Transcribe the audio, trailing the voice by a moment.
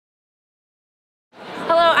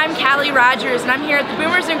I'm Callie Rogers, and I'm here at the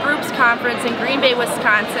Boomers and Groups Conference in Green Bay,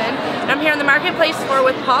 Wisconsin. And I'm here on the marketplace floor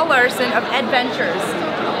with Paul Larsen of Adventures.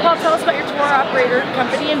 Paul, tell us about your tour operator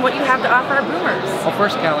company and what you have to offer our boomers. Well,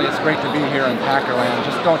 first, Callie, it's great to be here in Packerland.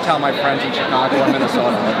 Just don't tell my friends in Chicago or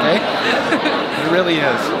Minnesota, okay? It really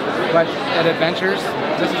is. But at Adventures,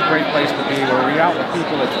 this is a great place to be, where we're out with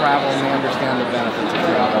people that travel and they understand the benefits of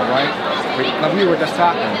travel, right? We were just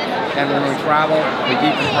talking, and when we travel, we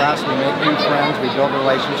decompress, we make new friends, we build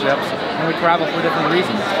relationships, and we travel for different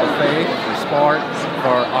reasons: for faith, for sport,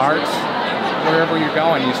 for arts. Wherever you're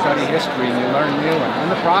going, you study history and you learn new, and in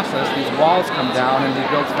the process, these walls come down and you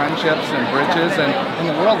build friendships and bridges, and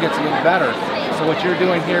the world gets a little better. So what you're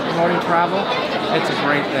doing here, promoting travel, it's a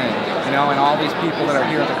great thing, you know, and all these people that are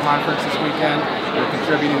here at the conference this weekend, they're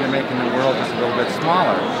contributing to making the world just a little bit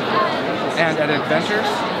smaller. And at Adventures,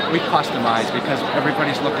 we customize, because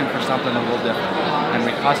everybody's looking for something a little different, and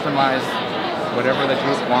we customize whatever the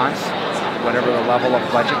group wants, whatever the level of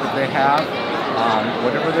budget that they have,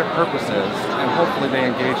 whatever their purpose is, and hopefully they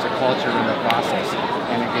engage the culture in the process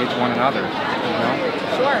and engage one another, you know?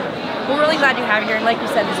 Sure. We're really glad you have you here, and like you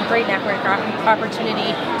said, there's a great network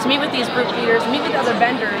opportunity to meet with these group leaders, meet with other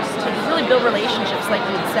vendors, to really build relationships, like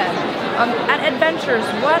you had said. At Adventures,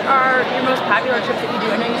 what are your most popular trips that you do?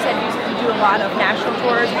 I know you said you do a lot of national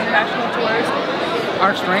tours, international tours.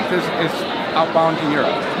 Our strength is outbound to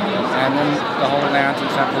Europe, and then the Holy Lands in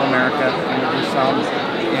Central America, and we do some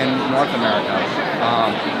in North America.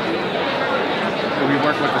 We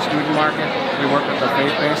work with the student market, we work with the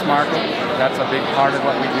faith-based market. That's a big part of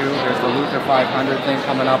what we do. There's the Luther 500 thing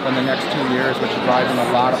coming up in the next 2 years, which is driving a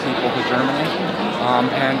lot of people to Germany.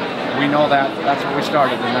 And we know that that's where we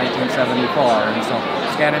started in 1974, and so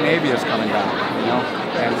Scandinavia is coming back, you know.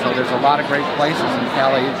 And so there's a lot of great places, and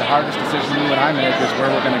Callie, the hardest decision you and I make is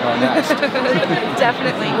where we're going to go next.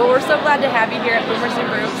 Definitely. Well, we're so glad to have you here at Boomers and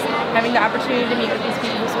Groups, having the opportunity to meet with these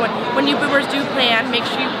people. So when you boomers do plan, make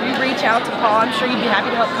sure you reach out to Paul. I'm sure you'd be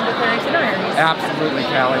happy to help them with their itineraries. Absolutely,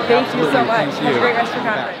 Callie. Thank you so much. Thank you. Have a great rest of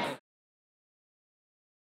your conference.